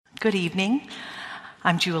Good evening.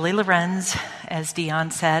 I'm Julie Lorenz. As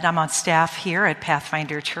Dion said, I'm on staff here at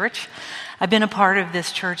Pathfinder Church. I've been a part of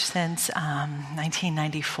this church since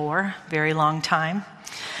 1994, very long time.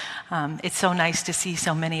 It's so nice to see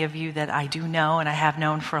so many of you that I do know and I have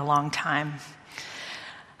known for a long time.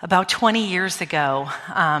 About 20 years ago,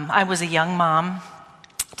 I was a young mom.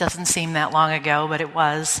 Doesn't seem that long ago, but it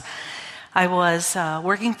was. I was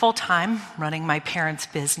working full-time, running my parents'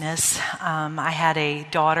 business. I had a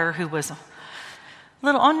daughter who was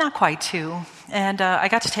not quite two, and I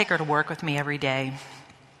got to take her to work with me every day.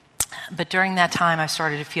 But during that time, I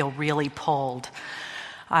started to feel really pulled.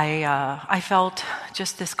 I felt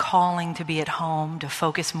just this calling to be at home, to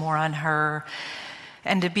focus more on her,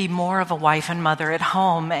 and to be more of a wife and mother at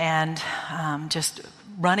home. And just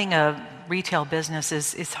running a retail business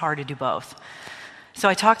is hard to do both. So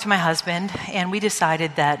I talked to my husband, and we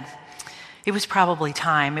decided that it was probably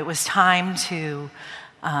time. It was time to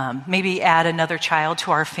maybe add another child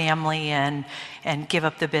to our family and give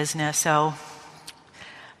up the business. So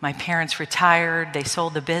my parents retired. They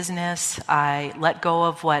sold the business. I let go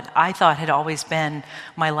of what I thought had always been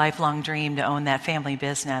my lifelong dream to own that family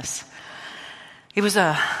business. It was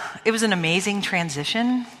an amazing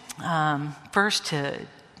transition. First to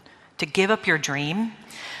give up your dream.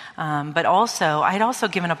 But also, I had also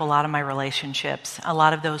given up a lot of my relationships. A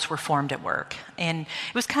lot of those were formed at work. And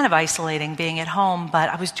it was kind of isolating being at home, but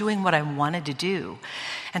I was doing what I wanted to do.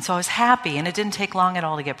 And so I was happy, and it didn't take long at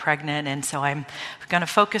all to get pregnant. And so I'm going to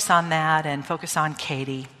focus on that and focus on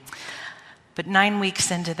Katie. But 9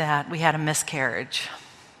 weeks into that, we had a miscarriage.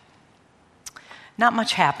 Not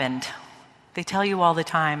much happened. They tell you all the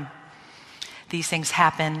time, these things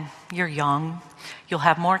happen. You're young. You'll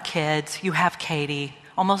have more kids. You have Katie.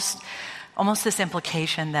 Almost this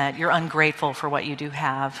implication that you're ungrateful for what you do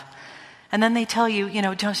have. And then they tell you,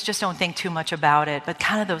 just don't think too much about it. But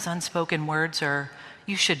kind of those unspoken words are,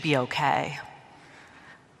 you should be okay.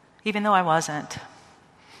 Even though I wasn't.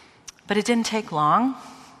 But it didn't take long.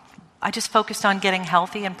 I just focused on getting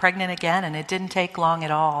healthy and pregnant again, and it didn't take long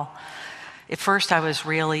at all. At first, I was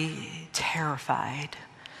really terrified.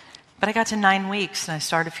 But I got to 9 weeks, and I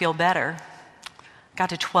started to feel better.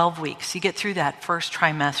 Got to 12 weeks. You get through that first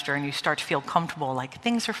trimester and you start to feel comfortable, like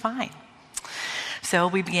things are fine. So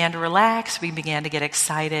we began to relax, we began to get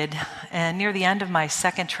excited, and near the end of my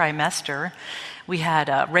second trimester, we had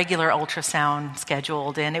a regular ultrasound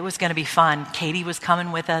scheduled, and it was going to be fun. Katie was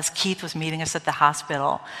coming with us, Keith was meeting us at the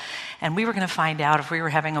hospital, and we were going to find out if we were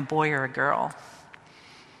having a boy or a girl.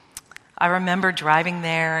 I remember driving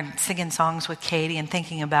there and singing songs with Katie and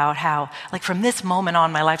thinking about how, from this moment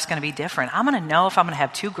on, my life's going to be different. I'm going to know if I'm going to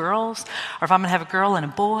have two girls or if I'm going to have a girl and a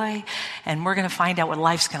boy, and we're going to find out what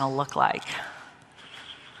life's going to look like.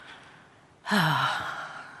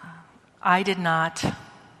 I did not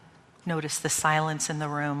notice the silence in the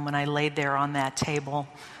room when I laid there on that table.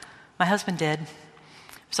 My husband did. There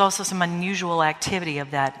was also some unusual activity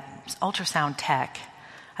of that ultrasound tech.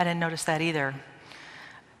 I didn't notice that either.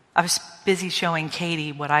 I was busy showing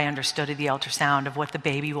Katie what I understood of the ultrasound of what the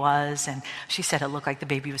baby was, and she said it looked like the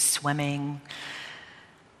baby was swimming.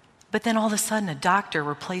 But then all of a sudden, a doctor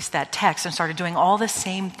replaced that tech and started doing all the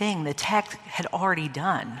same thing the tech had already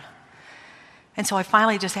done. And so I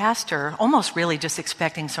finally just asked her, almost really just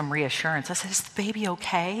expecting some reassurance. I said, "Is the baby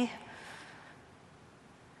okay?"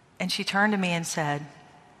 And she turned to me and said,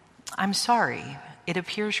 "I'm sorry. It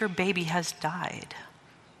appears your baby has died."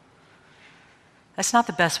 That's not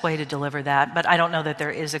the best way to deliver that, but I don't know that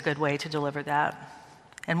there is a good way to deliver that.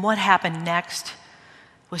 And what happened next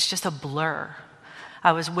was just a blur.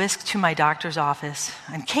 I was whisked to my doctor's office,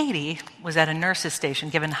 and Katie was at a nurse's station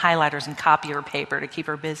given highlighters and copier paper to keep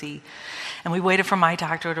her busy. And we waited for my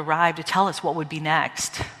doctor to arrive to tell us what would be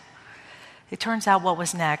next. It turns out what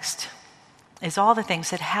was next is all the things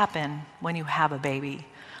that happen when you have a baby,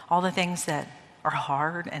 all the things that are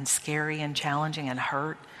hard and scary and challenging and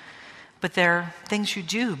hurt. But they're things you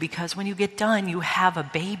do because when you get done, you have a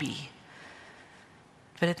baby.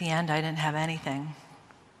 But at the end, I didn't have anything.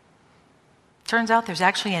 Turns out there's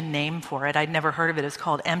actually a name for it. I'd never heard of it. It's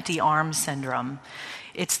called empty arms syndrome.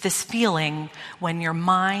 It's this feeling when your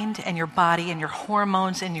mind and your body and your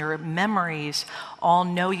hormones and your memories all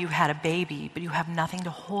know you had a baby, but you have nothing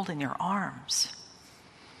to hold in your arms.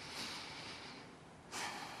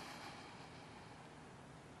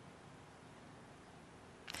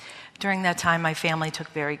 During that time, my family took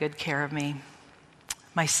very good care of me.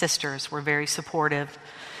 My sisters were very supportive.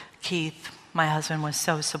 Keith, my husband, was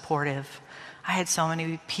so supportive. I had so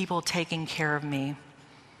many people taking care of me,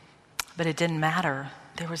 but it didn't matter.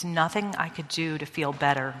 There was nothing I could do to feel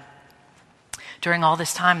better. During all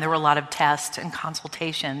this time, there were a lot of tests and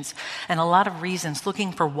consultations and a lot of reasons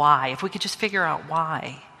looking for why, if we could just figure out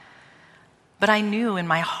why. But I knew in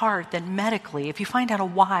my heart that medically, if you find out a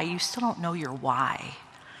why, you still don't know your why.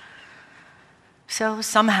 So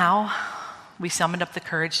somehow, we summoned up the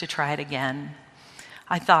courage to try it again.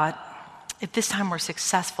 I thought, if this time we're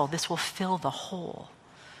successful, this will fill the hole.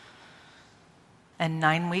 And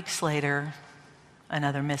 9 weeks later,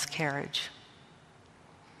 another miscarriage.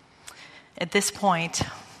 At this point,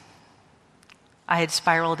 I had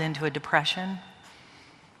spiraled into a depression.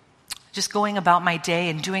 Just going about my day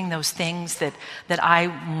and doing those things that I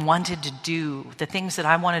wanted to do, the things that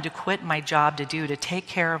I wanted to quit my job to do, to take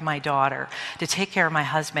care of my daughter, to take care of my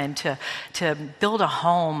husband, to build a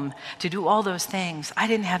home, to do all those things. I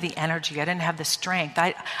didn't have the energy. I didn't have the strength.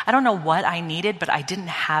 I don't know what I needed, but I didn't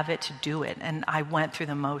have it to do it, and I went through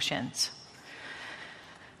the motions.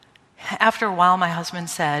 After a while, my husband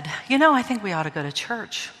said, I think we ought to go to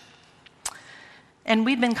church. And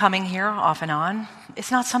we'd been coming here off and on.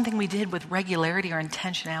 It's not something we did with regularity or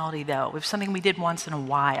intentionality, though. It was something we did once in a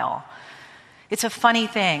while. It's a funny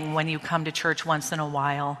thing when you come to church once in a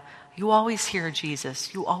while. You always hear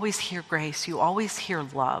Jesus. You always hear grace. You always hear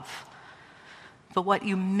love. But what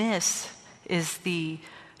you miss is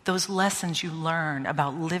those lessons you learn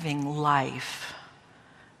about living life.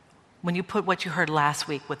 When you put what you heard last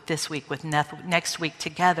week with this week, with next week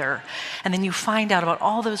together, and then you find out about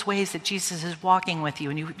all those ways that Jesus is walking with you,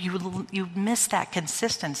 and you miss that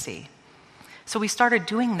consistency. So we started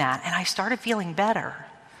doing that, and I started feeling better.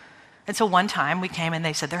 And so one time we came and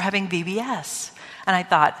they said, they're having VBS. And I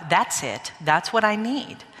thought, that's it. That's what I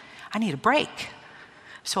need. I need a break.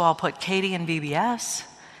 So I'll put Katie in VBS,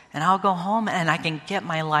 and I'll go home, and I can get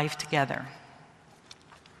my life together.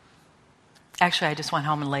 Actually, I just went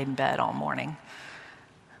home and laid in bed all morning.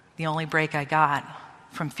 The only break I got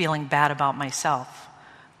from feeling bad about myself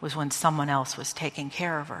was when someone else was taking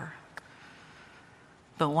care of her.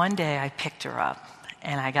 But one day I picked her up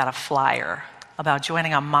and I got a flyer about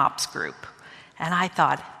joining a MOPS group. And I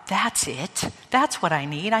thought, that's it. That's what I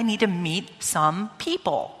need. I need to meet some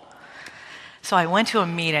people. So I went to a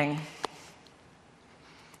meeting.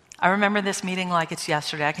 I remember this meeting like it's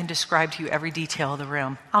yesterday. I can describe to you every detail of the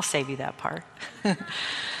room. I'll save you that part.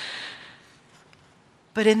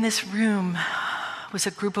 But in this room was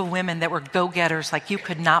a group of women that were go-getters like you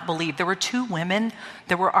could not believe. There were 2 women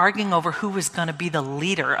that were arguing over who was going to be the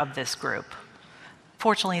leader of this group.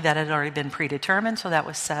 Fortunately, that had already been predetermined, so that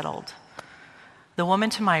was settled. The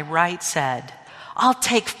woman to my right said, "I'll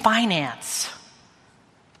take finance."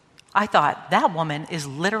 I thought, that woman is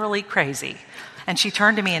literally crazy. And she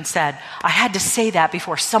turned to me and said, "I had to say that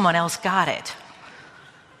before someone else got it."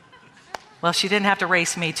 Well, she didn't have to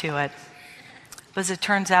race me to it. But as it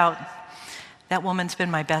turns out, that woman's been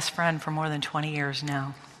my best friend for more than 20 years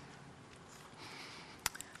now.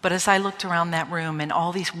 But as I looked around that room and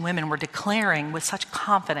all these women were declaring with such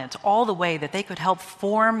confidence all the way that they could help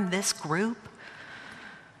form this group,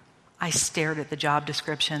 I stared at the job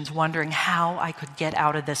descriptions, wondering how I could get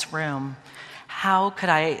out of this room. How could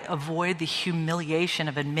I avoid the humiliation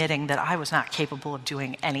of admitting that I was not capable of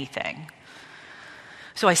doing anything?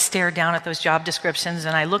 So I stared down at those job descriptions,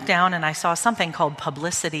 and I looked down and I saw something called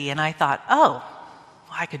publicity, and I thought, oh,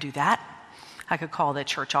 I could do that. I could call the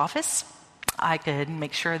church office. I could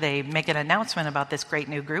make sure they make an announcement about this great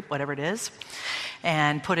new group, whatever it is,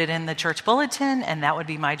 and put it in the church bulletin, and that would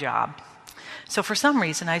be my job. So for some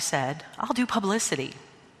reason I said, I'll do publicity.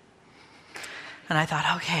 And I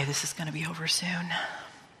thought, okay, this is going to be over soon.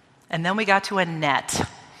 And then we got to Annette.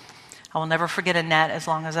 I will never forget Annette as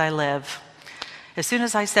long as I live. As soon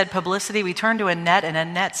as I said publicity, we turned to Annette, and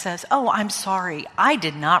Annette says, "Oh, I'm sorry. I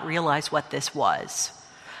did not realize what this was.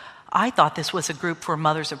 I thought this was a group for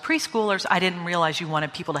mothers of preschoolers. I didn't realize you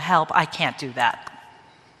wanted people to help. I can't do that."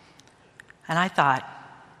 And I thought,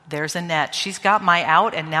 there's Annette. She's got my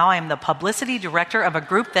out, and now I'm the publicity director of a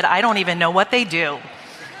group that I don't even know what they do.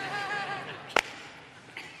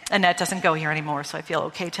 Annette doesn't go here anymore, so I feel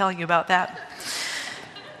okay telling you about that.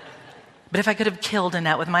 But if I could have killed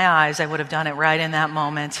Annette with my eyes, I would have done it right in that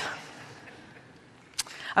moment.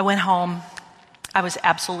 I went home. I was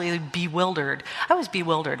absolutely bewildered. I was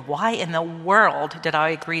bewildered. Why in the world did I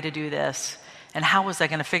agree to do this? And how was I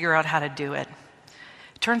going to figure out how to do it?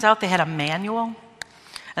 It turns out they had a manual,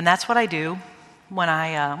 and that's what I do when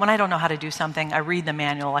I don't know how to do something. I read the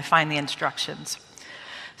manual. I find the instructions.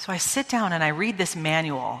 So I sit down and I read this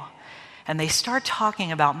manual, and they start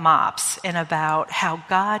talking about MOPS and about how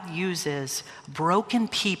God uses broken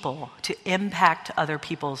people to impact other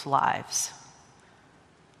people's lives.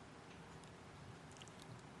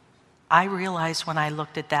 I realized when I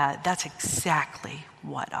looked at that, that's exactly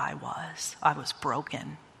what I was. I was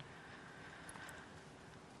broken.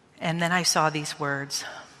 And then I saw these words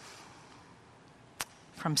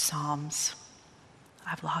from Psalms.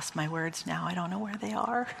 I've lost my words now. I don't know where they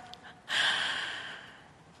are.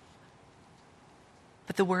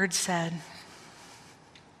 But the words said,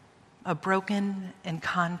 a broken and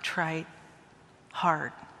contrite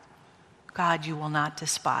heart, God, you will not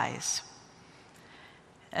despise.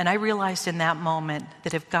 And I realized in that moment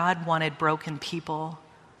that if God wanted broken people,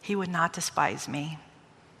 he would not despise me.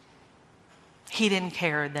 He didn't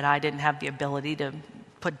care that I didn't have the ability to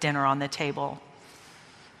put dinner on the table.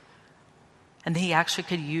 And he actually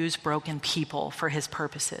could use broken people for his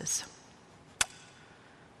purposes.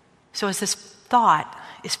 So as this thought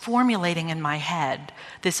is formulating in my head,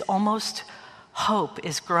 this almost hope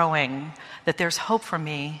is growing, that there's hope for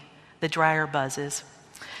me, the dryer buzzes.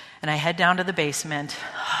 And I head down to the basement,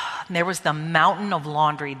 and there was the mountain of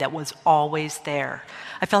laundry that was always there.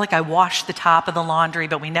 I felt like I washed the top of the laundry,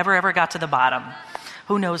 but we never ever got to the bottom.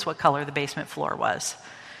 Who knows what color the basement floor was?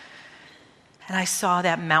 And I saw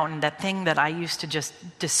that mountain, that thing that I used to just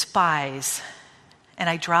despise, and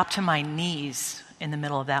I dropped to my knees in the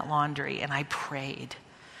middle of that laundry, and I prayed.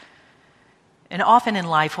 And often in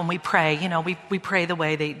life when we pray, we pray the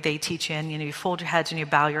way they teach you fold your heads and you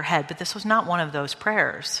bow your head. But this was not one of those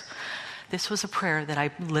prayers. This was a prayer that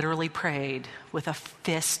I literally prayed with a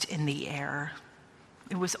fist in the air.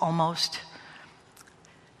 It was almost,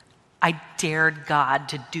 I dared God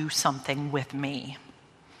to do something with me.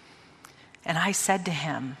 And I said to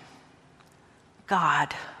him,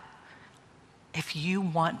 God, if you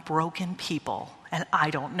want broken people, and I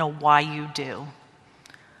don't know why you do,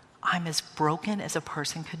 I'm as broken as a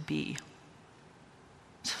person could be.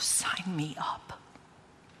 So sign me up.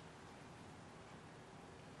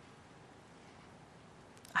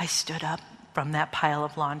 I stood up from that pile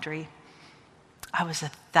of laundry. I was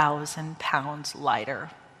 1,000 pounds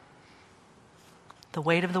lighter. The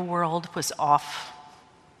weight of the world was off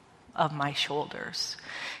of my shoulders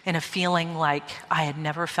in a feeling like I had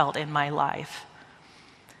never felt in my life.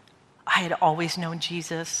 I had always known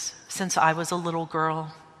Jesus since I was a little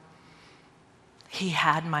girl. He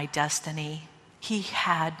had my destiny. He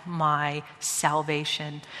had my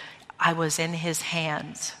salvation. I was in his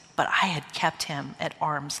hands, but I had kept him at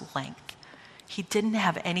arm's length. He didn't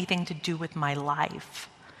have anything to do with my life.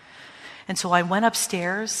 And so I went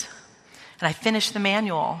upstairs and I finished the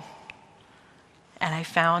manual. And I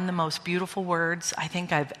found the most beautiful words I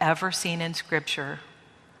think I've ever seen in Scripture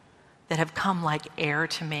that have come like air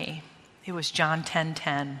to me. It was John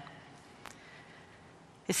 10:10.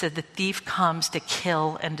 It said, the thief comes to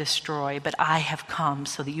kill and destroy, but I have come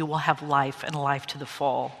so that you will have life and life to the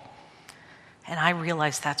full. And I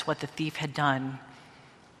realized that's what the thief had done.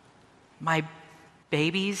 My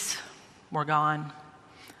babies were gone,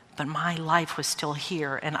 but my life was still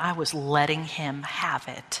here, and I was letting him have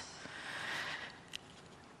it.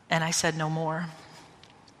 And I said, no more.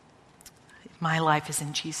 My life is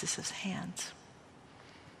in Jesus' hands.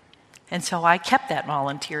 And so I kept that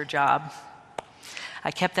volunteer job. I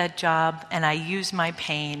kept that job, and I used my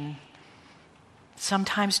pain,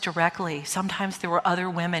 sometimes directly. Sometimes there were other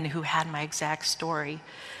women who had my exact story.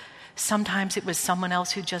 Sometimes it was someone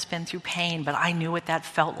else who'd just been through pain, but I knew what that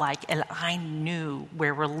felt like, and I knew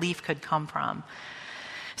where relief could come from.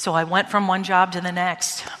 So I went from one job to the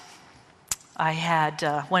next.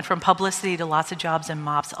 I went from publicity to lots of jobs in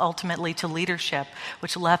MOPS, ultimately to leadership,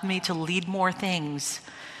 which led me to lead more things.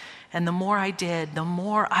 And the more I did, the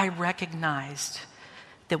more I recognized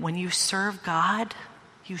that when you serve God,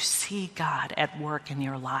 you see God at work in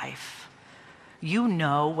your life. You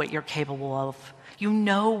know what you're capable of. You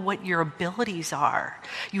know what your abilities are.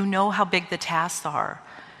 You know how big the tasks are.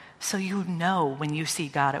 So you know when you see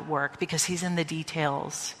God at work because he's in the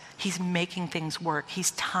details. He's making things work.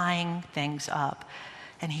 He's tying things up.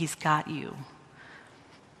 And he's got you.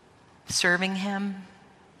 Serving him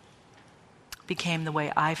became the way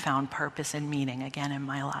I found purpose and meaning again in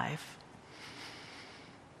my life.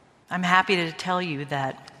 I'm happy to tell you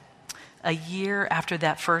that a year after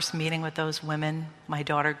that first meeting with those women, my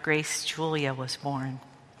daughter Grace Julia was born.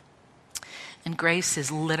 And Grace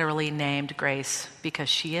is literally named Grace because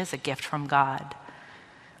she is a gift from God.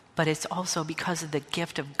 But it's also because of the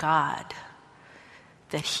gift of God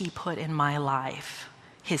that he put in my life,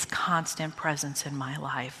 his constant presence in my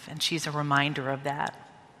life. And she's a reminder of that.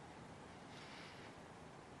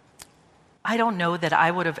 I don't know that I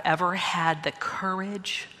would have ever had the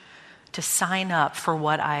courage to sign up for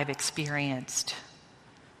what I've experienced.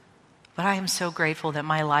 But I am so grateful that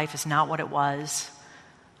my life is not what it was.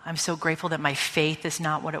 I'm so grateful that my faith is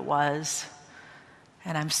not what it was.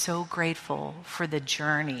 And I'm so grateful for the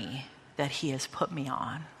journey that he has put me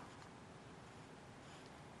on.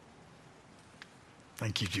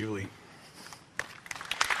 Thank you, Julie.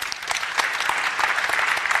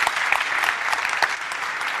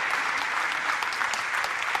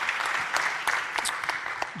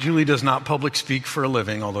 Julie does not public speak for a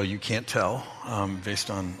living, although you can't tell based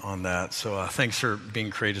on that. So thanks for being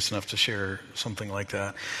courageous enough to share something like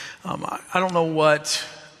that. I don't know what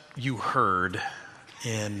you heard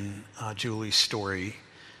in Julie's story,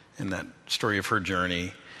 in that story of her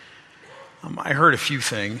journey. I heard a few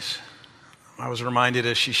things. I was reminded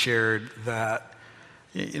as she shared that,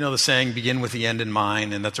 the saying, begin with the end in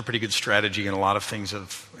mind, and that's a pretty good strategy in a lot of things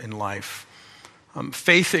in life.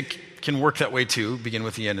 Faith, it can work that way too, begin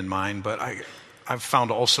with the end in mind, but I've found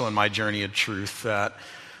also in my journey a truth that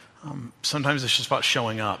sometimes it's just about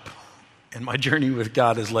showing up. And my journey with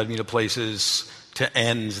God has led me to places, to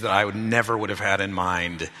ends that I never would have had in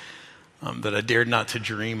mind, that I dared not to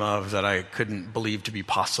dream of, that I couldn't believe to be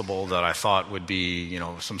possible, that I thought would be,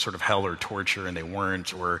 some sort of hell or torture, and they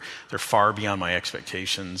weren't, or they're far beyond my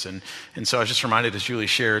expectations. And so I was just reminded, as Julie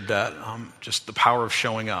shared, that just the power of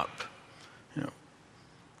showing up,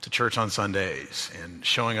 to church on Sundays, and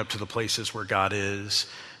showing up to the places where God is,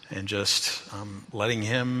 and just letting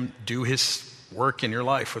him do his work in your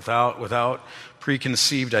life without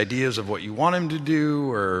preconceived ideas of what you want him to do,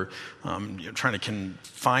 or trying to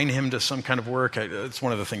confine him to some kind of work. It's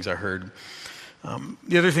one of the things I heard.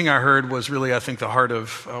 The other thing I heard was really, I think, the heart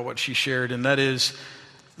of what she shared, and that is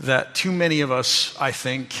that too many of us, I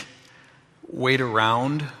think, wait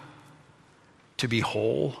around to be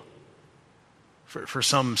whole, for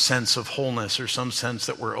some sense of wholeness, or some sense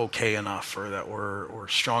that we're okay enough, or that we're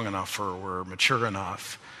strong enough, or we're mature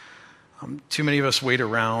enough. Too many of us wait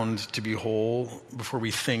around to be whole before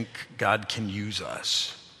we think God can use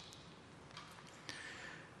us.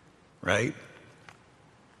 Right?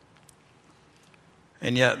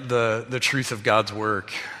 And yet the truth of God's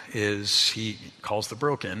work is he calls the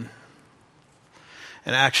broken.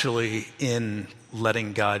 And actually, in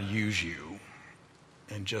letting God use you,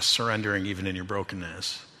 and just surrendering even in your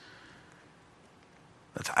brokenness,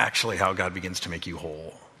 that's actually how God begins to make you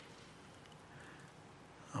whole.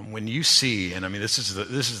 When you see, and I mean, this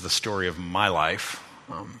is the story of my life.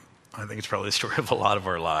 I think it's probably the story of a lot of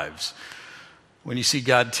our lives. When you see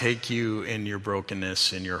God take you in your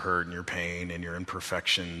brokenness, in your hurt, and your pain, and your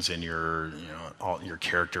imperfections, and your all your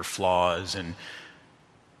character flaws, and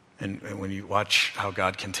when you watch how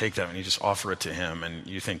God can take that and you just offer it to him, and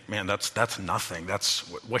you think, man, that's nothing. That's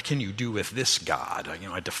what can you do with this, God?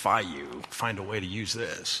 I defy you. Find a way to use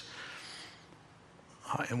this.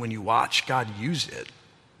 And when you watch God use it,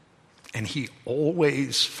 and he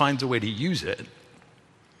always finds a way to use it,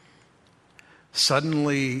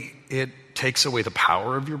 suddenly it takes away the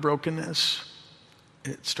power of your brokenness.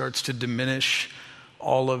 It starts to diminish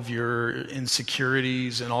all of your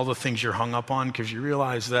insecurities and all the things you're hung up on, because you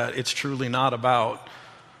realize that it's truly not about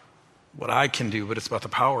what I can do, but it's about the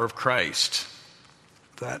power of Christ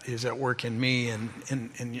that is at work in me,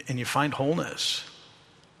 and you find wholeness.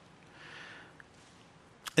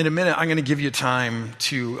 In a minute, I'm going to give you time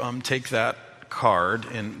to take that card,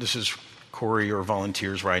 and this is Corey or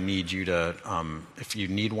volunteers where I need you to, if you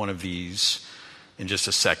need one of these, in just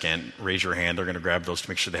a second, raise your hand. They're going to grab those to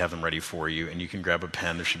make sure they have them ready for you. And you can grab a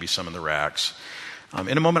pen. There should be some in the racks.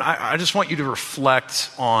 In a moment, I just want you to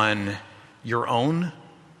reflect on your own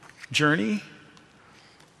journey.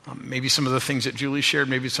 Maybe some of the things that Julie shared,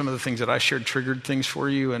 maybe some of the things that I shared triggered things for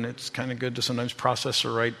you, and it's kind of good to sometimes process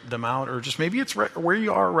or write them out. Or just maybe it's right where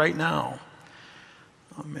you are right now.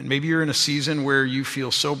 And maybe you're in a season where you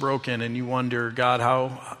feel so broken and you wonder, God,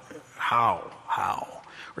 how?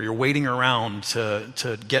 Or you're waiting around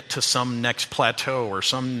to get to some next plateau or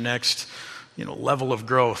some next level of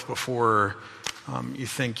growth before you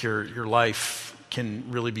think your life can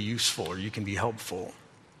really be useful or you can be helpful.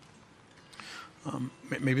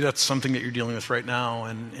 Maybe that's something that you're dealing with right now,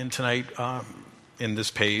 and tonight in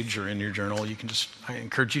this page or in your journal, I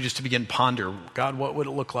encourage you just to begin ponder, God, what would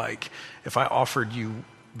it look like if I offered you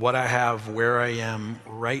what I have, where I am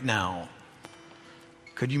right now?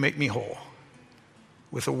 Could you make me whole?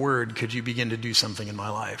 With a word, could you begin to do something in my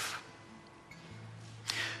life?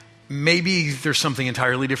 Maybe there's something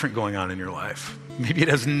entirely different going on in your life. Maybe it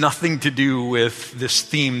has nothing to do with this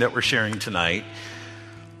theme that we're sharing tonight.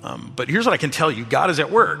 But here's what I can tell you. God is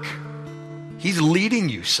at work. He's leading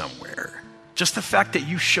you somewhere. Just the fact that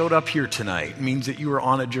you showed up here tonight means that you are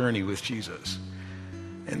on a journey with Jesus.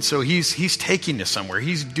 And so he's taking you somewhere.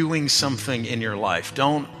 He's doing something in your life.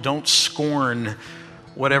 Don't scorn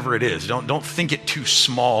whatever it is. Don't think it too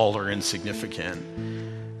small or insignificant.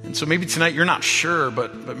 And so maybe tonight you're not sure,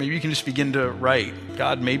 but maybe you can just begin to write,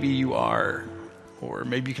 God, maybe you are. Or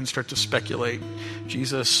maybe you can start to speculate,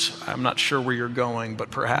 Jesus, I'm not sure where you're going,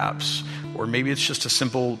 but perhaps. Or maybe it's just a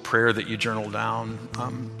simple prayer that you journal down.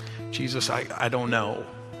 Jesus, I don't know,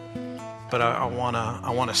 but I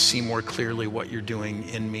wanna see more clearly what you're doing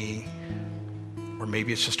in me. Or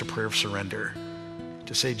maybe it's just a prayer of surrender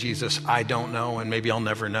to say, Jesus, I don't know, and maybe I'll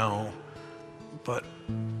never know, but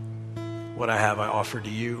what I have I offer to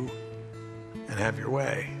you, and have your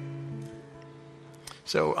way.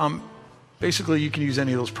 So basically you can use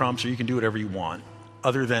any of those prompts, or you can do whatever you want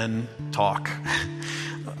other than talk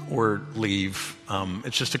or leave.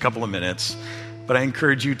 It's just a couple of minutes, but I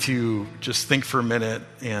encourage you to just think for a minute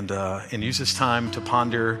and use this time to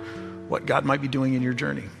ponder what God might be doing in your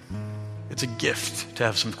journey. It's a gift to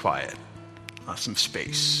have some quiet, some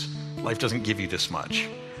space. Life doesn't give you this much,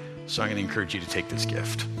 so I'm going to encourage you to take this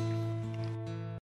gift.